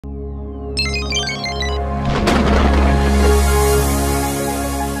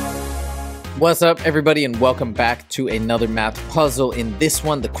What's up, everybody, and welcome back to another math puzzle. In this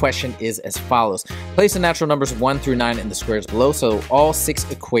one, the question is as follows. Place the natural numbers 1 through 9 in the squares below, so all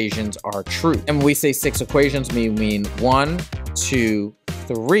 6 equations are true. And when we say 6 equations, we mean 1, 2,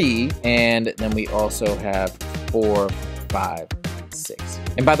 3, and then we also have 4, 5, 6.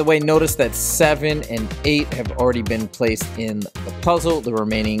 And by the way, notice that 7 and 8 have already been placed in the puzzle. The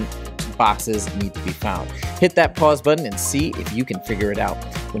remaining boxes need to be found. Hit that pause button and see if you can figure it out.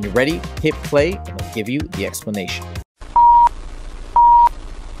 When you're ready, hit play and it'll give you the explanation.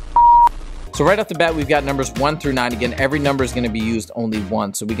 So right off the bat, we've got numbers 1 through 9. Again, every number is going to be used only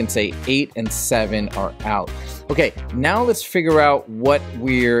once. So we can say 8 and 7 are out. Okay, now let's figure out what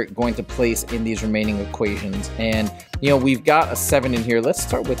we're going to place in these remaining equations. And, you know, we've got a 7 in here. Let's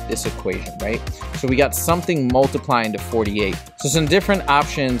start with this equation, right? So we got something multiplying to 48. So some different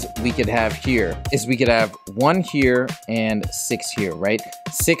options we could have here is we could have 1 here and 6 here, right?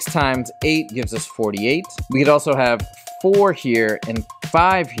 6 times 8 gives us 48. We could also have 4 here and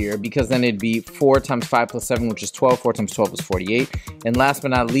 5 here, because then it'd be 4 times 5 plus 7, which is 12. 4 times 12 is 48. And last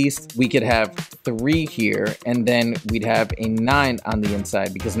but not least, we could have 3 here, and then we'd have a 9 on the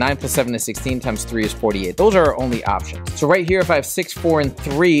inside, because 9 plus 7 is 16 times 3 is 48. Those are our only options. So right here, if I have 6, 4, and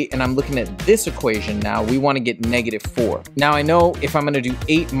 3, and I'm looking at this equation now, we want to get negative 4. Now I know if I'm going to do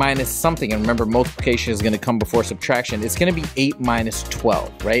 8 minus something, and remember multiplication is going to come before subtraction, it's going to be 8 minus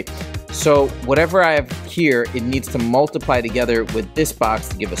 12, right? So whatever I have here, it needs to multiply together with this box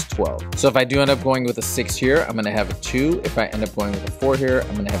to give us 12. So if I do end up going with a 6 here, I'm going to have a 2. If I end up going with a 4 here,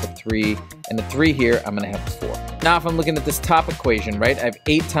 I'm going to have a 3. And a 3 here, I'm going to have a 4. Now if I'm looking at this top equation, right, I have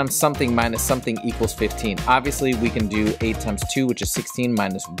 8 times something minus something equals 15. Obviously, we can do 8 times 2, which is 16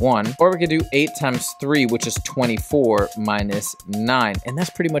 minus 1. Or we can do 8 times 3, which is 24 minus 9. And that's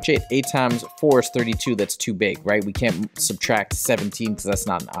pretty much it. 8 times 4 is 32. That's too big, right? We can't subtract 17 because that's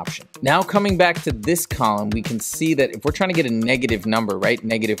not an option. Now coming back to this column, we can see that if we're trying to get a negative number, right,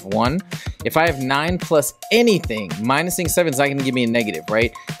 negative 1, if I have 9 plus anything, minusing 7 is not going to give me a negative,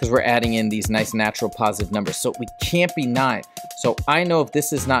 right? Because we're adding in these nice natural positive numbers. So we can't be 9. So I know if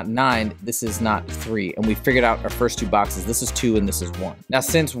this is not 9, this is not 3. And we figured out our first 2 boxes. This is 2 and this is 1. Now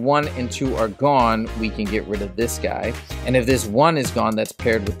since 1 and 2 are gone, we can get rid of this guy. And if this 1 is gone, that's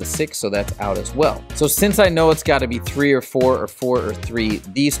paired with the 6, so that's out as well. So since I know it's got to be 3 or 4 or 4 or 3,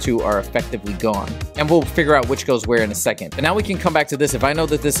 these 2 are effectively gone. And we'll figure out which goes where in a second. But now we can come back to this. If I know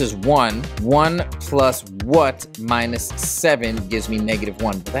that this is 1, 1 plus what minus 7 gives me negative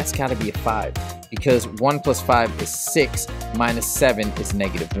 1. But that's got to be a 5. Because 1 plus 5 is 6, minus 7 is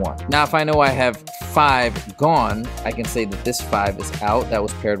negative 1. Now, if I know I have 5 gone, I can say that this 5 is out. That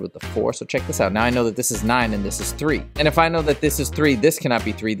was paired with the 4. So check this out. Now I know that this is 9 and this is 3. And if I know that this is 3, this cannot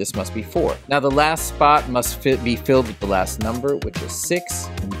be 3. This must be 4. Now, the last spot must be filled with the last number, which is 6.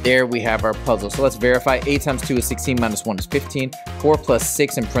 And there we have our puzzle. So let's verify. 8 times 2 is 16, minus 1 is 15. 4 plus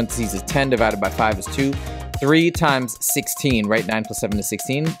 6 in parentheses is 10, divided by 5 is 2. 3 times 16, right? 9 plus 7 is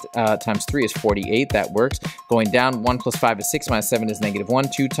 16, times 3 is 48, that works. Going down, 1 plus 5 is 6, minus 7 is negative 1,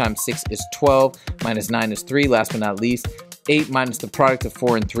 2 times 6 is 12, minus 9 is 3, last but not least, 8 minus the product of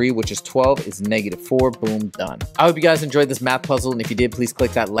 4 and 3, which is 12, is negative 4, boom, done. I hope you guys enjoyed this math puzzle, and if you did, please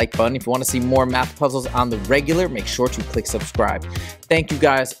click that like button. If you want to see more math puzzles on the regular, make sure to click subscribe. Thank you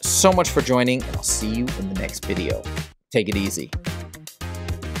guys so much for joining, and I'll see you in the next video. Take it easy.